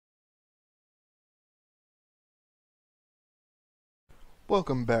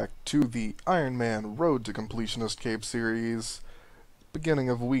Welcome back to the Ironman Road to Completionist Cave series. Beginning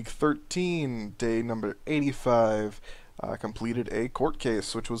of week 13, day number 85. Completed a court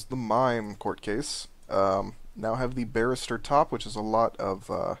case, which was the mime court case. Now have the barrister top, which is a lot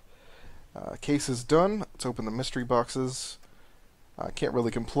of cases done. Let's open the mystery boxes. Can't really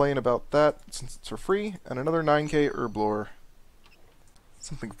complain about that since it's for free. And another 9k herb lore.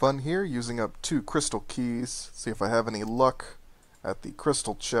 Something fun here, using up 2 crystal keys. See if I have any luck at the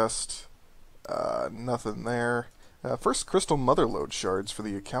crystal chest. Nothing there. First crystal motherlode shards for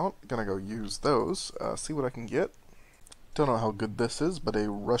the account. Gonna go use those. See what I can get. Don't know how good this is, but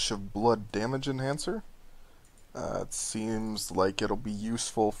a rush of blood damage enhancer. It seems like it'll be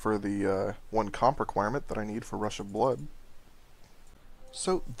useful for the 1 comp requirement that I need for rush of blood.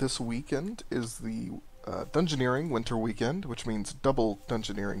 So this weekend is the Dungeoneering Winter Weekend, which means double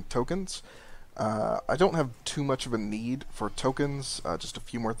Dungeoneering tokens. I don't have too much of a need for tokens, just a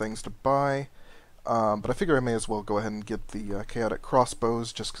few more things to buy, but I figure I may as well go ahead and get the chaotic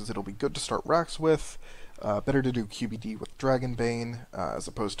crossbows just because it'll be good to start racks with. Better to do QBD with Dragonbane as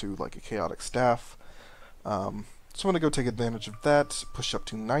opposed to like a chaotic staff. So I'm going to go take advantage of that, push up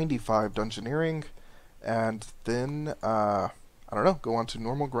to 95 Dungeoneering, and then, I don't know, go on to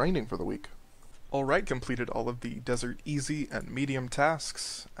normal grinding for the week. Alright, completed all of the Desert Easy and Medium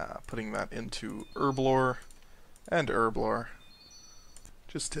tasks, putting that into Herblore and Herblore.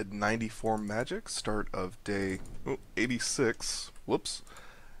 Just did 94 magic, start of day 86, whoops,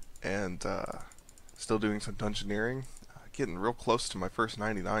 and still doing some Dungeoneering. Getting real close to my first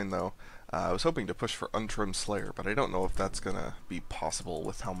 99 though. I was hoping to push for Untrimmed Slayer, but I don't know if that's gonna be possible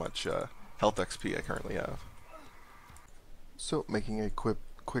with how much health XP I currently have. So, making a quick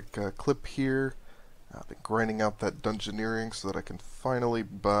clip here. I've been grinding out that Dungeoneering so that I can finally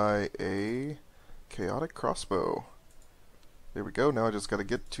buy a chaotic crossbow. There we go, now I just gotta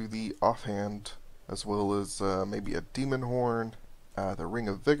get to the offhand, as well as maybe a demon horn, the ring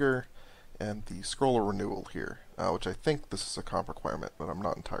of vigor, and the scroll of renewal here, which I think this is a comp requirement, but I'm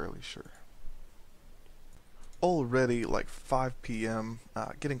not entirely sure. Already like 5 p.m.,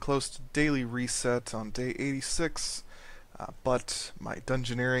 getting close to daily reset on day 86. But my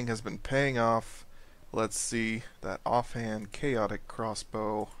Dungeoneering has been paying off. Let's see, that offhand chaotic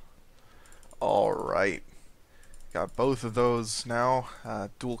crossbow. Alright. Got both of those now.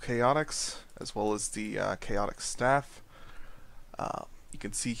 Dual chaotics, as well as the chaotic staff. You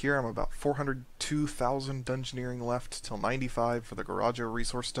can see here I'm about 402,000 Dungeoneering left till 95 for the Garaggio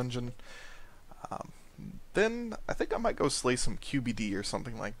resource dungeon. Then I think I might go slay some QBD or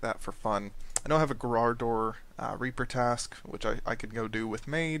something like that for fun. I know I have a Garardor Reaper task, which I could go do with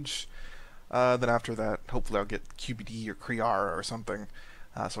Mage. Then after that, hopefully I'll get QBD or Kriara or something,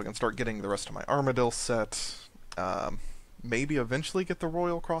 so I can start getting the rest of my Armadillo set. Maybe eventually get the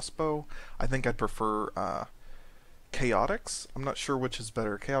Royal Crossbow. I think I'd prefer Chaotix. I'm not sure which is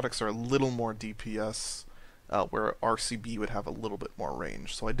better. Chaotix are a little more DPS, where RCB would have a little bit more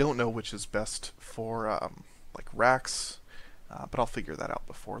range. So I don't know which is best for like racks, but I'll figure that out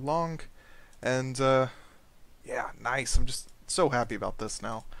before long. And yeah, nice. I'm just so happy about this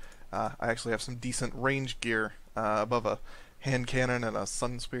now. I actually have some decent range gear above a hand cannon and a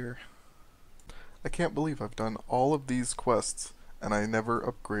sun spear. I can't believe I've done all of these quests and I never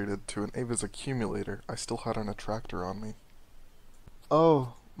upgraded to an Ava's accumulator. I still had an attractor on me.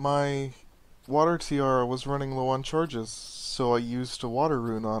 Oh, my water tiara was running low on charges, so I used a water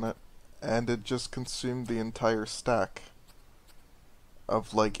rune on it, and it just consumed the entire stack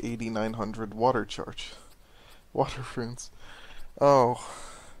of like 8,900 water runes. Oh,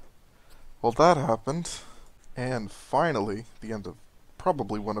 well that happened. And finally, the end of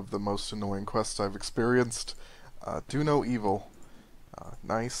probably one of the most annoying quests I've experienced. Do no evil.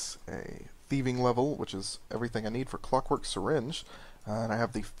 Nice, a thieving level, which is everything I need for Clockwork Syringe. And I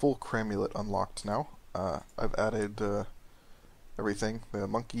have the full Cramulet unlocked now. I've added everything. The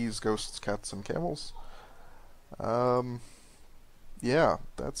monkeys, ghosts, cats, and camels. Yeah,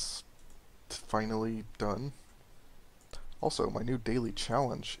 that's finally done. Also, my new daily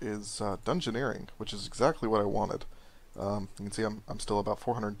challenge is Dungeoneering, which is exactly what I wanted. You can see I'm still about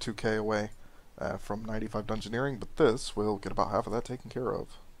 402k away from 95 Dungeoneering, but this will get about half of that taken care of.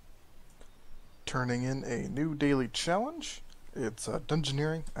 Turning in a new daily challenge. It's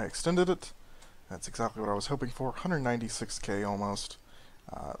Dungeoneering. I extended it. That's exactly what I was hoping for. 196k almost.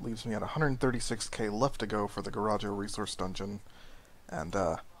 It leaves me at 136k left to go for the Garaggio resource dungeon. And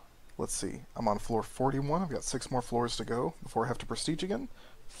let's see. I'm on floor 41. I've got 6 more floors to go before I have to prestige again.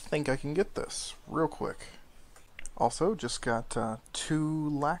 Think I can get this real quick. Also, just got 2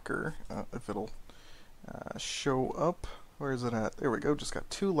 lacquer, if it'll show up. Where is it at? There we go. Just got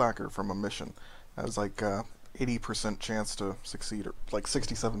 2 lacquer from a mission. That was like 80% chance to succeed, or like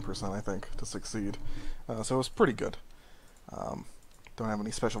 67% I think to succeed. So it was pretty good. Don't have any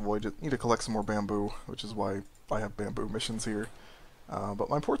special voyages. Need to collect some more bamboo, which is why I have bamboo missions here.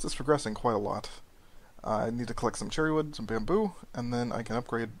 But my ports is progressing quite a lot. I need to collect some cherry wood, some bamboo, and then I can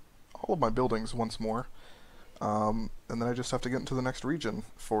upgrade all of my buildings once more. And then I just have to get into the next region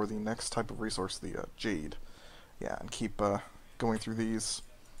for the next type of resource, the jade. Yeah, and keep going through these.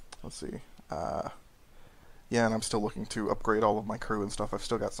 Let's see. Yeah, and I'm still looking to upgrade all of my crew and stuff. I've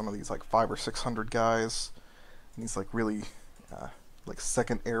still got some of these like 500 or 600 guys. And these like really like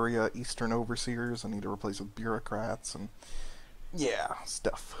second area Eastern overseers I need to replace with bureaucrats and yeah,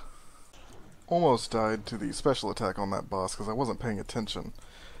 stuff. Almost died to the special attack on that boss because I wasn't paying attention.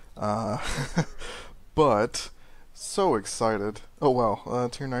 But so excited. Oh wow,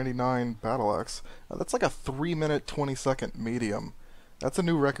 tier 99 battle axe. That's like a 3-minute 20-second medium. That's a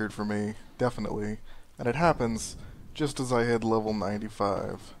new record for me, definitely. And it happens just as I hit level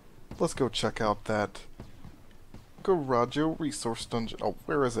 95. Let's go check out that Garaggio resource dungeon. Oh,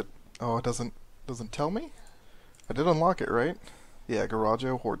 where is it? Oh, it doesn't tell me? I did unlock it, right? Yeah,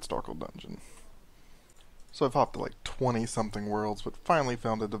 Garaggio Hordstalker dungeon. So I've hopped to like 20-something worlds, but finally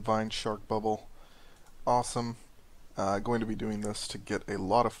found a divine shark bubble. Awesome. Going to be doing this to get a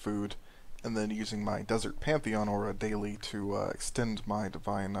lot of food, and then using my Desert Pantheon aura daily to extend my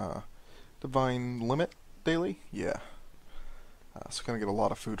divine limit daily. Yeah. So gonna get a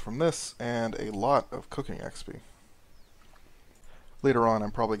lot of food from this, and a lot of cooking XP. Later on,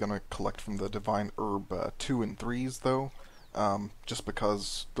 I'm probably going to collect from the Divine Herb 2 and 3s, though, just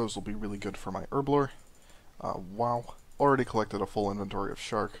because those will be really good for my herb lore. Wow. Already collected a full inventory of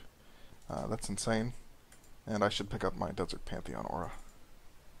shark. That's insane. And I should pick up my Desert Pantheon aura.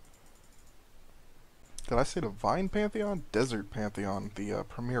 Did I say Divine Pantheon? Desert Pantheon, the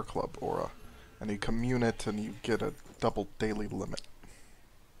Premier Club aura. And you commune it and you get a double daily limit.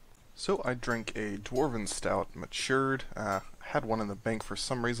 So I drank a Dwarven Stout, matured, had one in the bank for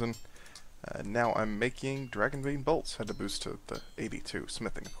some reason. Now I'm making Dragonbane bolts, had to boost to the 82,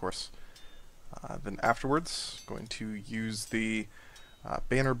 smithing of course. Then afterwards, going to use the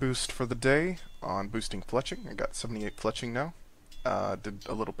banner boost for the day on boosting fletching. I got 78 fletching now. Did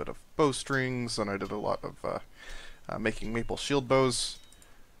a little bit of bowstrings, and I did a lot of making maple shield bows.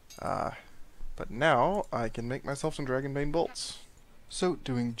 But now I can make myself some Dragonbane bolts. So,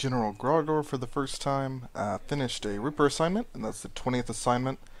 doing General Grodor for the first time, finished a Reaper assignment, and that's the 20th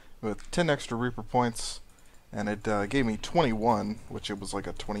assignment, with 10 extra Reaper points, and it gave me 21, which it was like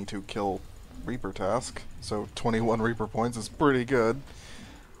a 22 kill Reaper task, so 21 Reaper points is pretty good.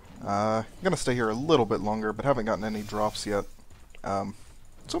 I'm gonna stay here a little bit longer, but haven't gotten any drops yet,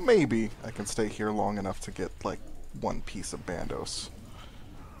 so maybe I can stay here long enough to get, like, one piece of Bandos.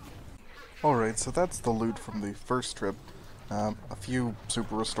 Alright, so that's the loot from the first trip. A few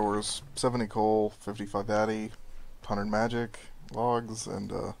super restores, 70 coal, 55 addy, 100 magic, logs,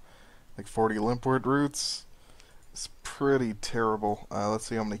 and like 40 limpwort roots. It's pretty terrible. Let's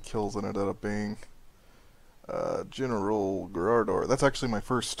see how many kills it ended up being. General Grodor. That's actually my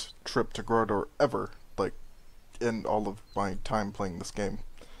first trip to Grodor ever, like, in all of my time playing this game.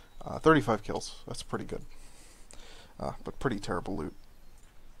 35 kills. That's pretty good. But pretty terrible loot.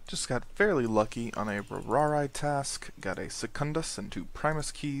 Just got fairly lucky on a Rarrai task, got a Secundus and 2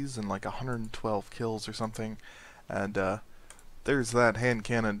 Primus keys and like 112 kills or something, and there's that hand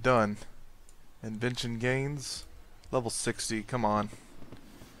cannon done. Invention gains, level 60, come on.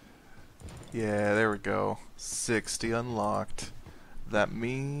 Yeah, there we go, 60 unlocked. That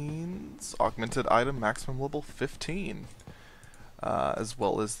means augmented item maximum level 15. As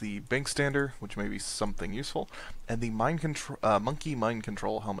well as the bank stander, which may be something useful, and the monkey mind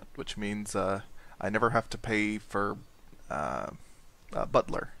control helmet, which means I never have to pay for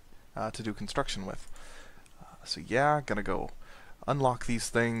butler to do construction with. So yeah, gonna go unlock these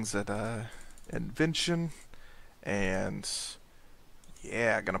things at Invention, and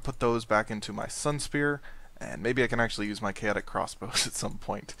yeah, gonna put those back into my Sun Spear, and maybe I can actually use my chaotic crossbows at some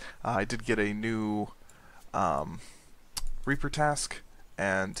point. I did get a new Reaper task,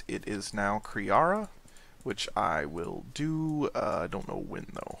 and it is now Kriara, which I will do, I don't know when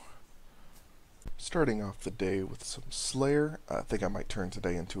though. Starting off the day with some Slayer. I think I might turn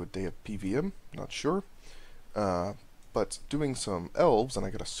today into a day of PVM, not sure. But doing some Elves, and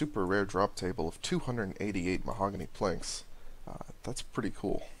I got a super rare drop table of 288 mahogany planks. That's pretty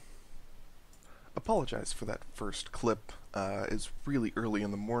cool. Apologize for that first clip. It's really early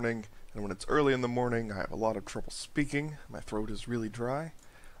in the morning, and when it's early in the morning I have a lot of trouble speaking. My throat is really dry.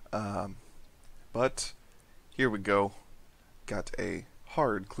 But here we go. got a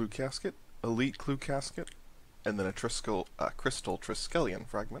hard clue casket, elite clue casket, and then a crystal Triskelion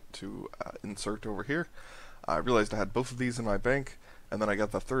fragment to insert over here. I realized I had both of these in my bank, and then I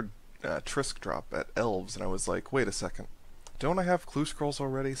got the third Trisk drop at Elves, and I was like, wait a second, don't I have clue scrolls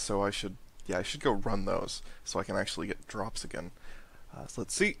already? So I should go run those so I can actually get drops again. So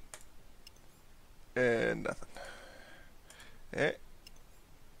let's see. And nothing. Eh.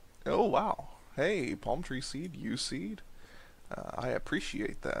 Oh wow. Hey, palm tree seed, U seed. I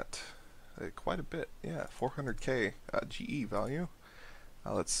appreciate that quite a bit. Yeah, 400k GE value.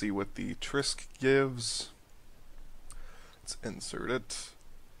 Let's see what the Trisk gives. Let's insert it.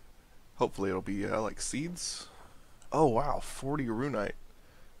 Hopefully it'll be like seeds. Oh wow, 40 runite.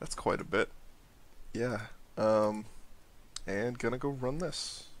 That's quite a bit. Yeah. And gonna go run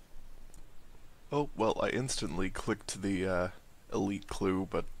this. Oh, well, I instantly clicked the elite clue,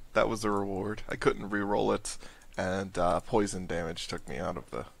 but that was the reward. I couldn't re-roll it, and poison damage took me out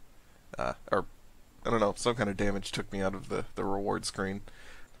of the... or, I don't know, some kind of damage took me out of the reward screen.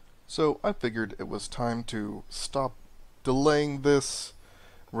 So I figured it was time to stop delaying this,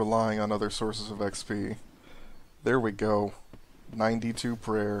 relying on other sources of XP. There we go. 92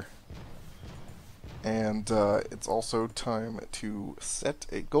 prayer. And it's also time to set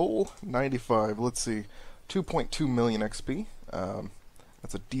a goal. 95, let's see, 2.2 million XP.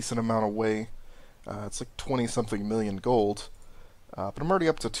 That's a decent amount away. It's like 20-something million gold. But I'm already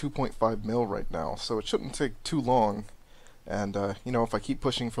up to 2.5 mil right now, so it shouldn't take too long. And, you know, if I keep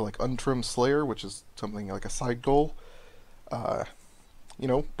pushing for like Untrimmed Slayer, which is something like a side goal, you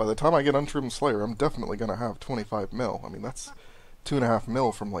know, by the time I get Untrimmed Slayer, I'm definitely going to have 25 mil. I mean, that's 2.5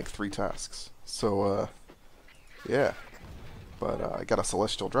 mil from like 3 tasks. So, yeah. But I got a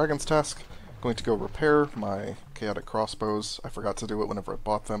Celestial Dragon's task. Going to go repair my Chaotic Crossbows. I forgot to do it whenever I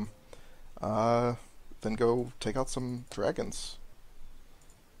bought them. Then go take out some dragons.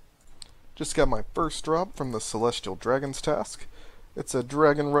 Just got my first drop from the Celestial Dragon's task. It's a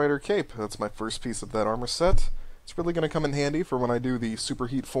Dragon Rider cape. That's my first piece of that armor set. It's really going to come in handy for when I do the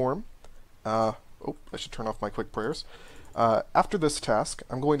Superheat form. Oh, I should turn off my quick prayers. After this task,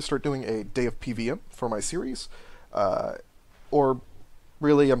 I'm going to start doing a day of PVM for my series. Or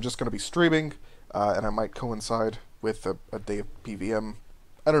really, I'm just going to be streaming, and I might coincide with a day of PVM.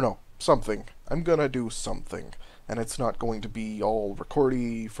 I don't know, something. I'm going to do something. And it's not going to be all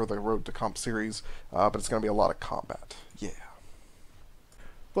recordy for the Road to Comp series, but it's going to be a lot of combat. Yeah.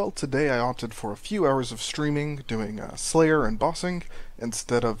 Well, today I opted for a few hours of streaming, doing Slayer and bossing,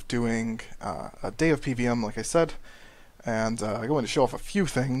 instead of doing a day of PVM, like I said. And I'm going to show off a few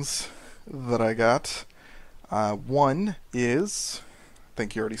things that I got. One is, I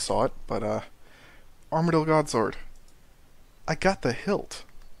think you already saw it, but Armadyl Godsword. I got the hilt.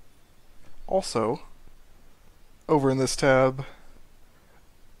 Also, over in this tab,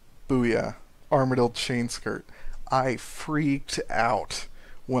 booyah, Armadyl chain skirt. I freaked out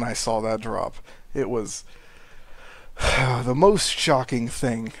when I saw that drop. It was the most shocking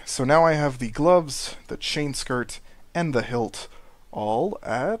thing. So now I have the gloves, the chain skirt, and the hilt, all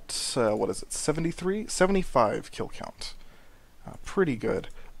at, what is it, 73? 75 kill count. Pretty good.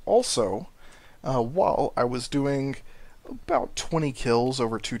 Also, while I was doing about 20 kills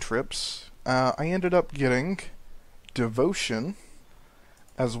over 2 trips, I ended up getting Devotion,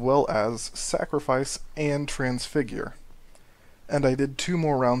 as well as Sacrifice and Transfigure. And I did 2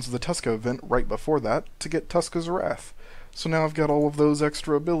 more rounds of the Tuska event right before that to get Tuska's Wrath. So now I've got all of those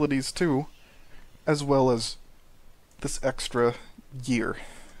extra abilities too, as well as this extra gear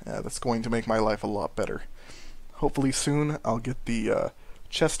that's going to make my life a lot better. Hopefully soon I'll get the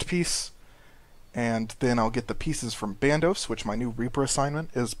chest piece, and then I'll get the pieces from Bandos, which my new Reaper assignment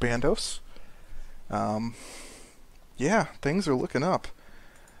is Bandos. Yeah, things are looking up.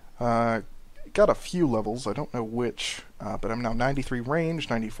 Got a few levels, I don't know which, but I'm now 93 range,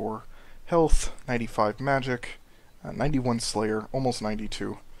 94 health, 95 magic, 91 Slayer, almost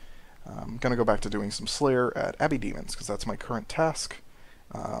 92. I'm going to go back to doing some Slayer at Abbey Demons, because that's my current task.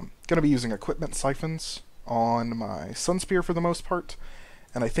 Going to be using equipment siphons on my Sunspear for the most part,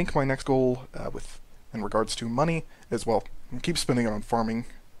 and I think my next goal in regards to money is, well, keep spending it on farming,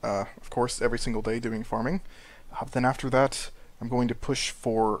 of course, every single day doing farming. Then after that, I'm going to push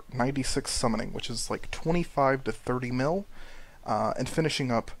for 96 summoning, which is like 25 to 30 mil, and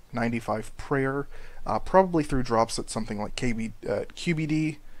finishing up 95 prayer, probably through drops at something like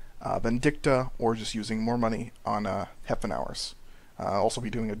QBD, Vindicta, or just using more money on Heaven Hours. I'll also be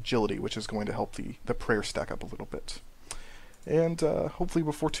doing agility, which is going to help the prayer stack up a little bit. And hopefully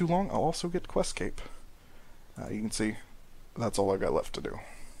before too long, I'll also get Quest Cape. You can see that's all I got left to do.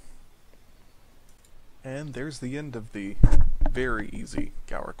 And there's the end of the very easy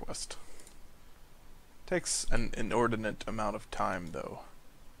Gower quest. Takes an inordinate amount of time, though.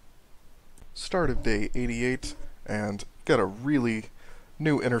 Start of day 88, and got a really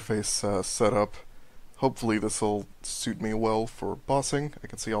new interface set up. Hopefully this will suit me well for bossing. I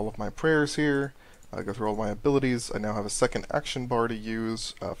can see all of my prayers here. I go through all my abilities. I now have a second action bar to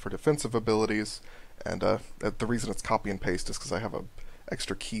use for defensive abilities, and the reason it's copy and paste is because I have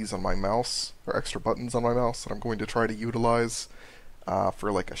extra keys on my mouse, or extra buttons on my mouse that I'm going to try to utilize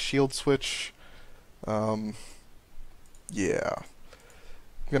for like a shield switch. Yeah.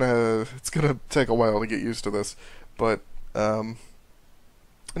 It's gonna take a while to get used to this, but I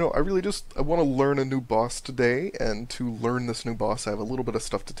want to learn a new boss today, and to learn this new boss I have a little bit of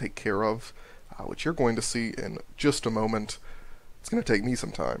stuff to take care of, which you're going to see in just a moment. It's gonna take me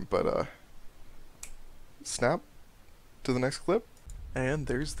some time, but snap to the next clip, and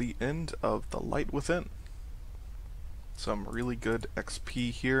there's the end of the Light Within. Some really good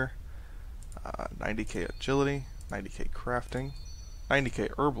XP here. 90k agility, 90k crafting, 90k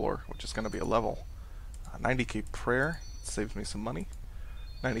herblore, which is going to be a level, 90k prayer, saves me some money,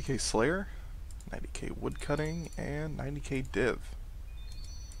 90k slayer, 90k woodcutting, and 90k div.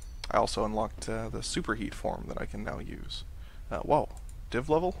 I also unlocked the superheat form that I can now use. Whoa, div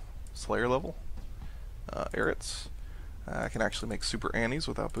level, slayer level, Arits. I can actually make super Annies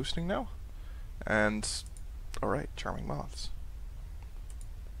without boosting now, and alright, charming moths.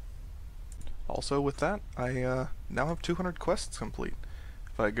 Also with that, I now have 200 quests complete.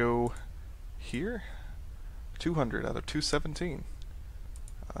 If I go here, 200 out of 217.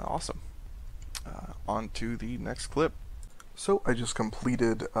 Awesome. On to the next clip. So I just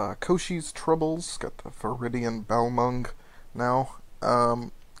completed Koshi's Troubles, got the Viridian Balmung now.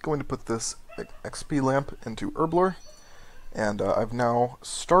 Going to put this XP lamp into herblore, and I've now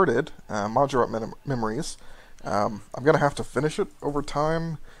started Majorat Memories. I'm going to have to finish it over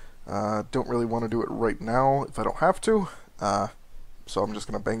time. Don't really want to do it right now if I don't have to, so I'm just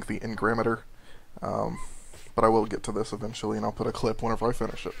going to bank the ingrammeter, but I will get to this eventually, and I'll put a clip whenever I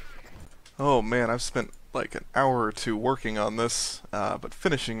finish it. Oh man, I've spent like an hour or two working on this, but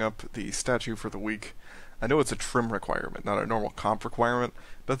finishing up the statue for the week. I know it's a trim requirement, not a normal comp requirement,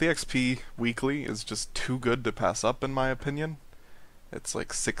 but the XP weekly is just too good to pass up in my opinion. It's like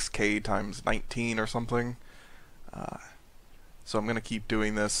 6k times 19 or something. So I'm going to keep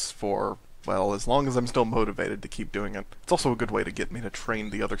doing this for, well, as long as I'm still motivated to keep doing it. It's also a good way to get me to train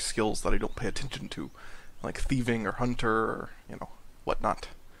the other skills that I don't pay attention to, like thieving or hunter or, whatnot.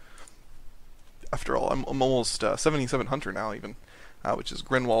 After all, I'm almost 77 hunter now even, which is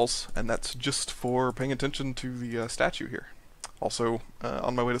Grinwall's, and that's just for paying attention to the statue here. Also,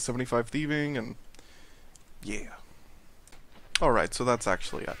 on my way to 75 thieving, and yeah. Alright, so that's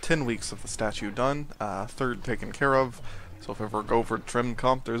actually 10 weeks of the statue done, third taken care of. So if I ever go for trim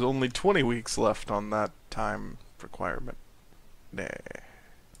comp, there's only 20 weeks left on that time requirement. Nah.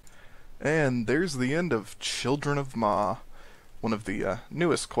 And there's the end of Children of Ma, one of the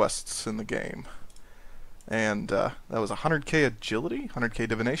newest quests in the game. And that was 100k agility, 100k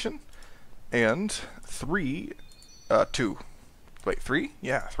divination, and 3 times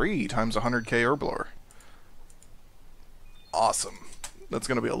 100k herblore. Awesome. That's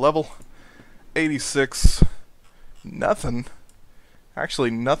gonna be a level. 86. Nothing.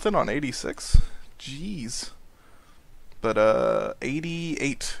 Actually, nothing on 86. Jeez. But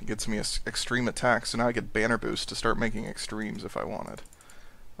 88 gets me extreme attack, so now I get banner boost to start making extremes if I wanted.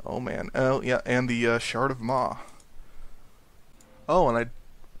 Oh man. Oh yeah, and the Shard of Ma. Oh, and I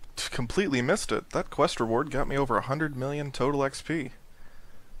completely missed it. That quest reward got me over 100 million total XP.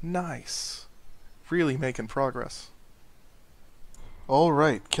 Nice. Really making progress.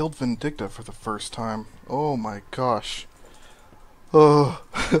 Alright, killed Vindicta for the first time. Oh my gosh. Oh,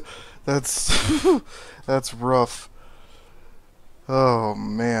 that's rough. Oh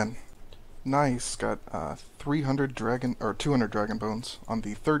man. Nice, got 200 dragon bones on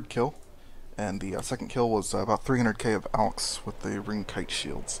the third kill, and the second kill was about 300k of Alks with the ring kite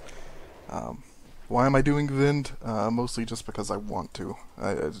shields. Why am I doing Vind? Mostly just because I want to.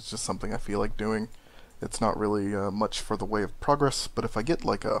 It's just something I feel like doing. It's not really much for the way of progress, but if I get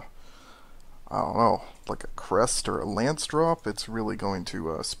like a, I don't know, like a crest or a lance drop, it's really going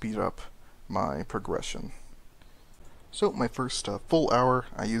to speed up my progression. So my first full hour,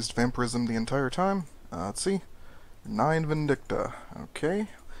 I used Vampirism the entire time. Let's see, 9 Vindicta. Okay,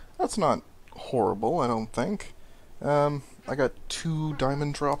 that's not horrible, I don't think. I got 2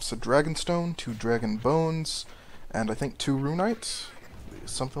 diamond drops of Dragonstone, 2 dragon bones, and I think 2 Runite,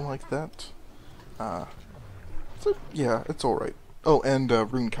 something like that. So yeah, it's alright. Oh, and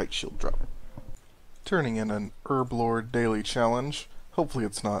Rune Kite Shield drop. Turning in an Herblord daily challenge. Hopefully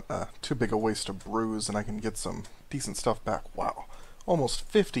it's not too big a waste to bruise and I can get some decent stuff back. Wow,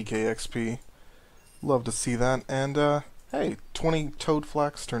 almost 50k XP. Love to see that. And hey, 20 Toad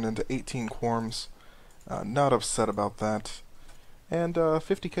Flax turned into 18 Quarms. Not upset about that. And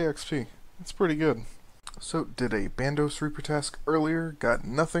 50k XP. That's pretty good. So, did a Bandos Reaper task earlier, got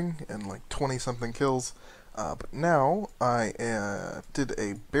nothing, and like 20 something kills. But now, I did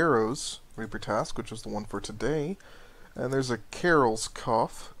a Barrows Reaper task, which was the one for today. And there's a Carol's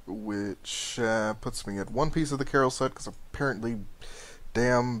Cough, which puts me at one piece of the Carol set, because apparently,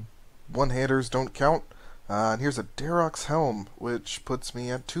 damn, one-handers don't count. And here's a Darrock's Helm, which puts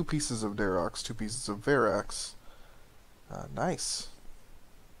me at two pieces of Darrock's, two pieces of Verax. Nice.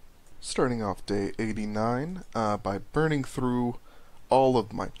 Starting off day 89 by burning through all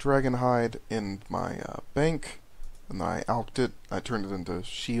of my Dragonhide in my bank, and then I alked it. I turned it into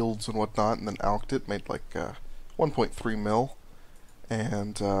shields and whatnot, and then alked it, made like 1.3 mil,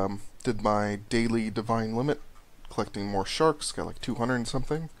 and did my daily Divine Limit, collecting more sharks, got like 200 and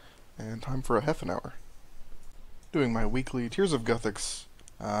something, and time for a half an hour. Doing my weekly Tears of Guthix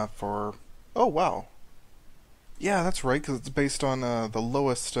for... Oh, wow. Yeah, that's right, because it's based on the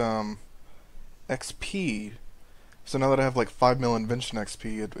lowest XP. So now that I have like 5 mil invention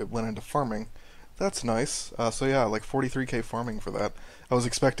XP, it went into farming. That's nice. So yeah, like 43k farming for that. I was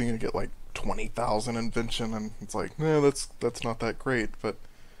expecting to get like 20,000 invention, and it's like, that's not that great, but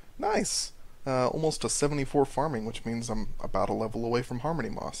nice. Almost a 74 farming, which means I'm about a level away from Harmony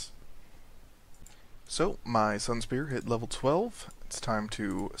Moss. So, my Sunspear hit level 12. It's time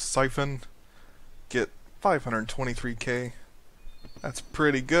to siphon, get 523k. That's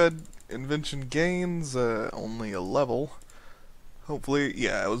pretty good. Invention gains, only a level. Hopefully,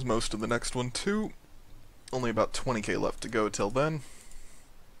 yeah, it was most of the next one too. Only about 20k left to go till then.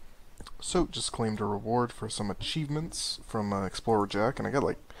 So, just claimed a reward for some achievements from Explorer Jack, and I got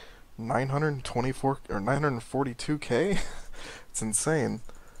like 924 or 942k. It's insane.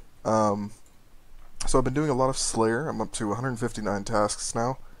 So I've been doing a lot of Slayer. I'm up to 159 tasks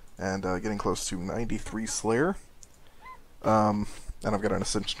now, and getting close to 93 Slayer. And I've got an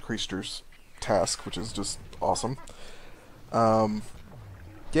Ascension Creatures task, which is just awesome.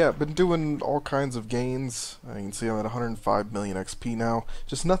 Yeah, I've been doing all kinds of gains. You can see I'm at 105 million XP now.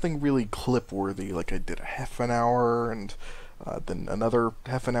 Just nothing really clip-worthy. Like I did a half an hour, and then another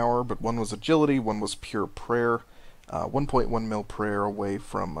half an hour, but one was Agility, one was Pure Prayer. 1.1 mil Prayer away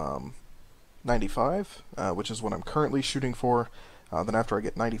from 95, which is what I'm currently shooting for. Then after I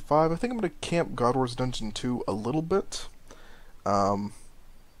get 95, I think I'm going to camp God Wars Dungeon 2 a little bit.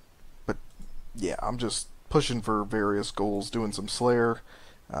 But yeah, I'm just pushing for various goals, doing some Slayer.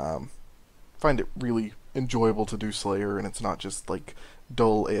 Find it really enjoyable to do Slayer, and it's not just like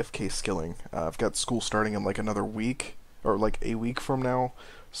dull AFK skilling. I've got school starting in like another week, or like a week from now,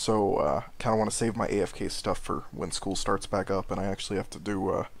 so kind of want to save my AFK stuff for when school starts back up and I actually have to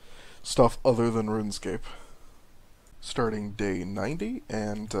do stuff other than RuneScape. Starting day 90,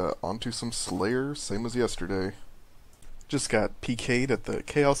 and onto some Slayer, same as yesterday. Just got PK'd at the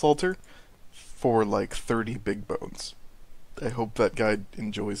Chaos Altar for like 30 big bones. I hope that guy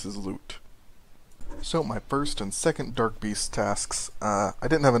enjoys his loot. So my first and second Dark Beast tasks, I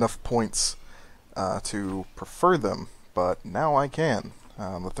didn't have enough points to prefer them, but now I can,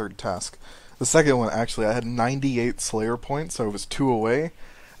 the third task. The second one, actually, I had 98 Slayer points, so I was 2 away.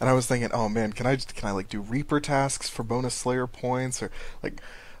 And I was thinking, oh man, can I like do Reaper tasks for bonus Slayer points, or like,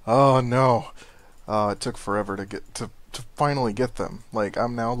 oh no, it took forever to get to finally get them. Like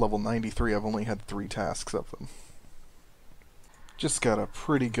I'm now level 93. I've only had 3 tasks of them. Just got a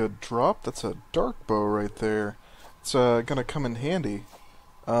pretty good drop. That's a dark bow right there. It's gonna come in handy.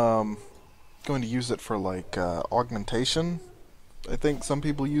 Going to use it for like augmentation. I think some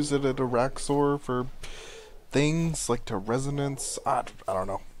people use it at Araxor for things like to resonance. I don't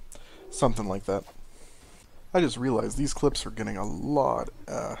know. Something like that. I just realized these clips are getting a lot,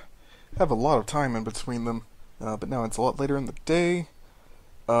 have a lot of time in between them, but now it's a lot later in the day.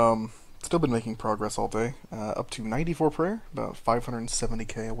 Still been making progress all day, up to 94 prayer, about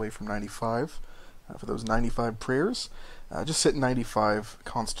 570k away from 95, for those 95 prayers. Just hit 95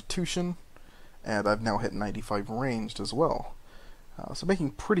 constitution, and I've now hit 95 ranged as well. So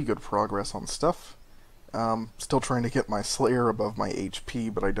making pretty good progress on stuff. Still trying to get my Slayer above my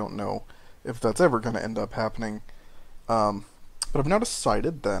HP, but I don't know if that's ever going to end up happening. But I've now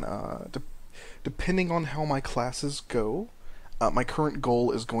decided that, depending on how my classes go, my current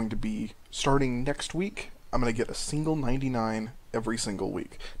goal is going to be, starting next week, I'm going to get a single 99 every single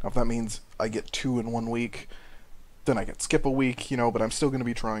week. Now if that means I get 2 in 1 week, then I can skip a week, but I'm still going to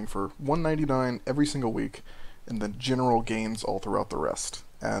be trying for 199 every single week, and then general gains all throughout the rest.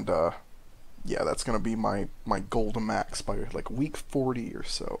 And yeah, that's going to be my goal to max by like week 40 or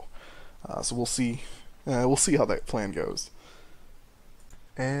so. So we'll see. We'll see how that plan goes.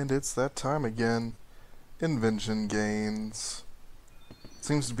 And it's that time again. Invention gains.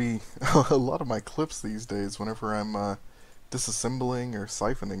 Seems to be a lot of my clips these days whenever I'm disassembling or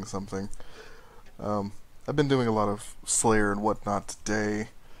siphoning something. I've been doing a lot of Slayer and whatnot today,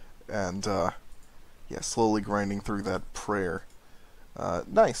 and yeah, slowly grinding through that prayer.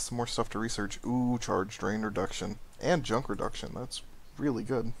 Nice, more stuff to research. Ooh, charge drain reduction and junk reduction. That's really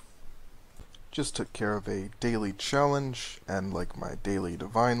good. Just took care of a daily challenge and like my daily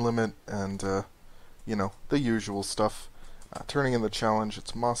divine limit, and the usual stuff. Turning in the challenge,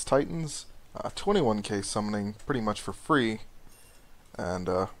 it's Moss Titans, 21k summoning pretty much for free, and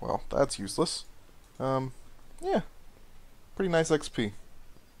well, that's useless. Yeah, pretty nice XP.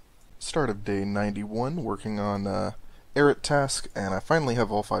 Start of day 91, working on Erit task, and I finally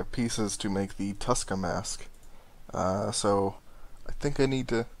have all 5 pieces to make the Tuska mask. So I think I need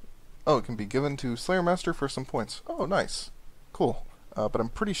to... Oh, it can be given to Slayer Master for some points. Oh, nice. Cool. But I'm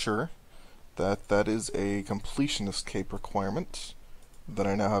pretty sure that that is a Completionist cape requirement that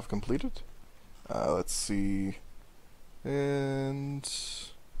I now have completed. Let's see... And...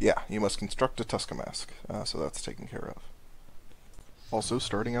 yeah, you must construct a Tuska mask, so that's taken care of. Also,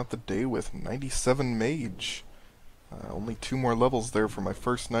 starting out the day with 97 Mage. Only 2 more levels there for my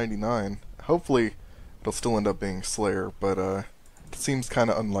first 99. Hopefully, it'll still end up being Slayer, but it seems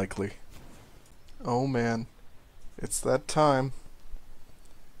kinda unlikely. Oh man, it's that time.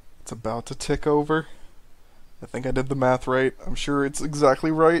 It's about to tick over. I think I did the math right. I'm sure it's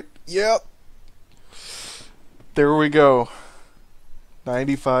exactly right. Yep! There we go.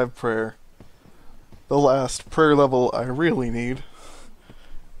 95 prayer. The last prayer level I really need.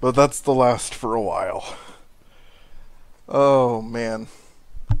 But that's the last for a while. Oh man.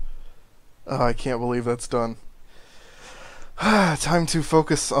 Oh, I can't believe that's done. Time to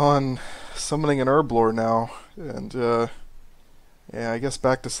focus on summoning an Herblore now. And yeah, I guess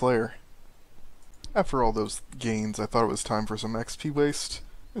back to Slayer. After all those gains, I thought it was time for some XP waste.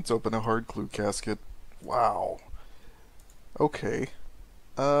 Let's open a hard clue casket. Wow. Okay.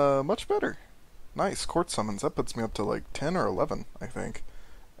 Much better. Nice, court summons. That puts me up to like 10 or 11, I think.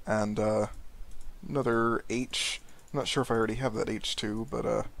 And, another H. I'm not sure if I already have that H2,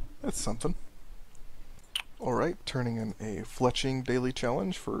 but, it's something. Alright, turning in a fletching daily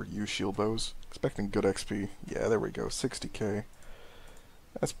challenge for you shield bows. Expecting good XP. Yeah, there we go, 60k.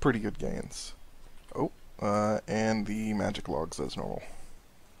 That's pretty good gains. Oh, and the magic logs as normal.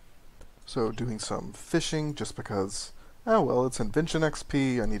 So, doing some fishing, just because... oh well, it's invention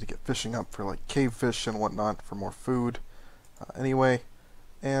XP, I need to get fishing up for like cave fish and whatnot for more food. Anyway,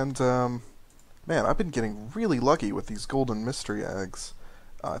 and man, I've been getting really lucky with these golden mystery eggs.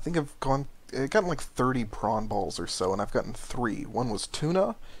 I think I've gotten like 30 prawn balls or so, and I've gotten 3. One was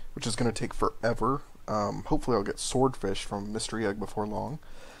tuna, which is going to take forever. Hopefully I'll get swordfish from mystery egg before long.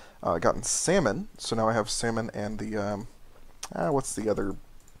 I've gotten salmon, so now I have salmon and the, what's the other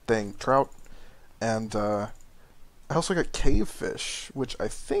thing? Trout. And, I also got cave fish, which I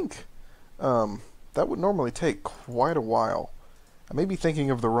think that would normally take quite a while. I may be thinking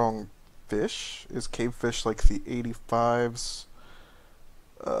of the wrong fish. Is cave fish like the 85s?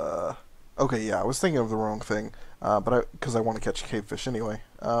 Okay, yeah, I was thinking of the wrong thing, because I want to catch cave fish anyway.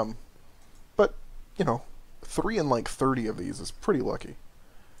 But, 3 in like 30 of these is pretty lucky.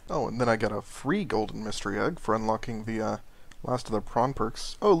 Oh, and then I got a free golden mystery egg for unlocking the last of the prawn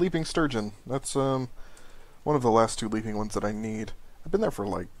perks. Oh, leaping sturgeon. That's one of the last 2 leaping ones that I need. I've been there for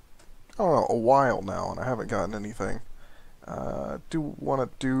like, I don't know, a while now, and I haven't gotten anything. Do want to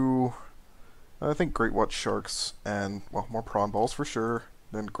do, I think, great white sharks, and, well, more prawn balls for sure,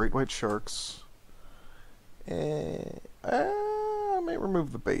 then great white sharks. I may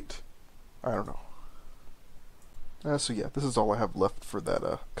remove the bait. I don't know. So yeah, this is all I have left for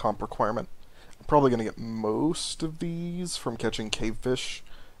that comp requirement. I'm probably going to get most of these from catching cave fish,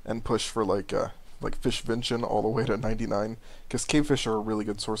 and push for like Fishvention all the way to 99, because cavefish are a really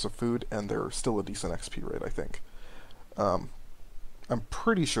good source of food, and they're still a decent XP rate, I think. I'm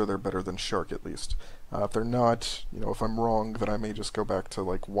pretty sure they're better than shark, at least. If they're not, if I'm wrong, then I may just go back to,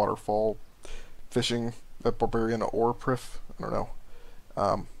 like, waterfall fishing at Barbarian or Prif. I don't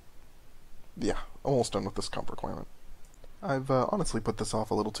know. Yeah, almost done with this comp requirement. I've honestly put this off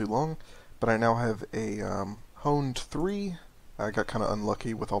a little too long, but I now have a Honed 3. I got kind of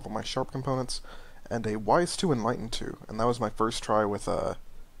unlucky with all of my sharp components, and a Wise 2 Enlightened 2, and that was my first try with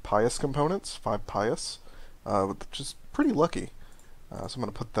Pious components, 5 Pious, which is pretty lucky. So I'm going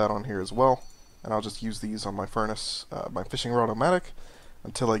to put that on here as well, and I'll just use these on my furnace, my fishing rod-o-matic,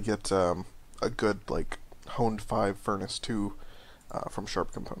 until I get a good, like, honed 5 furnace 2 from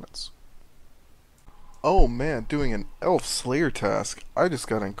Sharp Components. Oh man, doing an Elf Slayer task. I just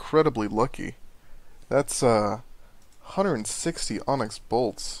got incredibly lucky. That's 160 onyx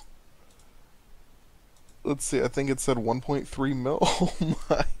bolts. Let's see, I think it said 1.3 mil. Oh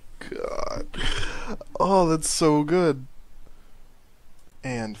my god. Oh, that's so good.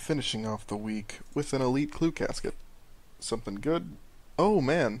 And finishing off the week with an elite clue casket. Something good. Oh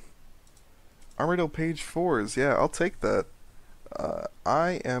man. Armadillo page 4s. Yeah, I'll take that.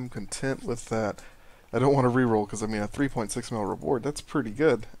 I am content with that. I don't want to reroll because I mean a 3.6 mil reward. That's pretty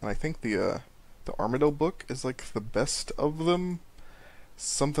good. And I think the Armadillo book is like the best of them.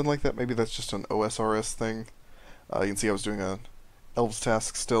 Something like that. Maybe that's just an OSRS thing. You can see I was doing a Elves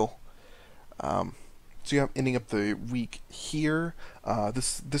task still. So yeah, I'm ending up the week here.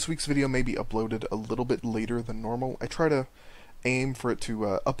 This week's video may be uploaded a little bit later than normal. I try to aim for it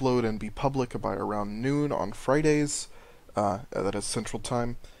to upload and be public by around noon on Fridays. That is Central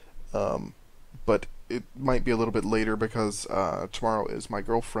Time. But it might be a little bit later because tomorrow is my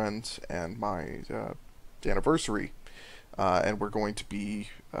girlfriend and my anniversary. And we're going to be,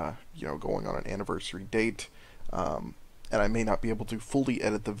 going on an anniversary date. And I may not be able to fully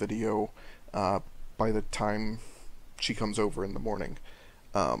edit the video by the time she comes over in the morning.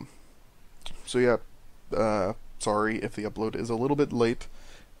 So yeah, sorry if the upload is a little bit late.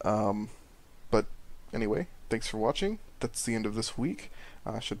 But anyway, thanks for watching. That's the end of this week.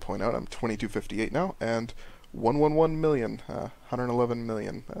 I should point out I'm 2258 now, and 111 million, 111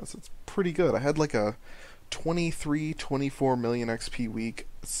 million. So it's pretty good. I had like a 24 million XP week,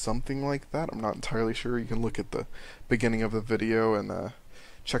 something like that. I'm not entirely sure. You can look at the beginning of the video and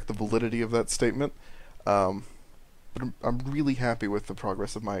check the validity of that statement. But I'm really happy with the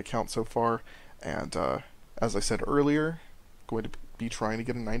progress of my account so far, and as I said earlier, going to be trying to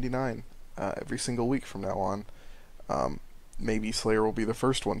get a 99 every single week from now on. Maybe Slayer will be the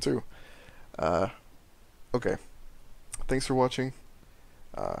first one too. Okay. Thanks for watching.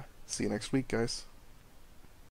 See you next week, guys.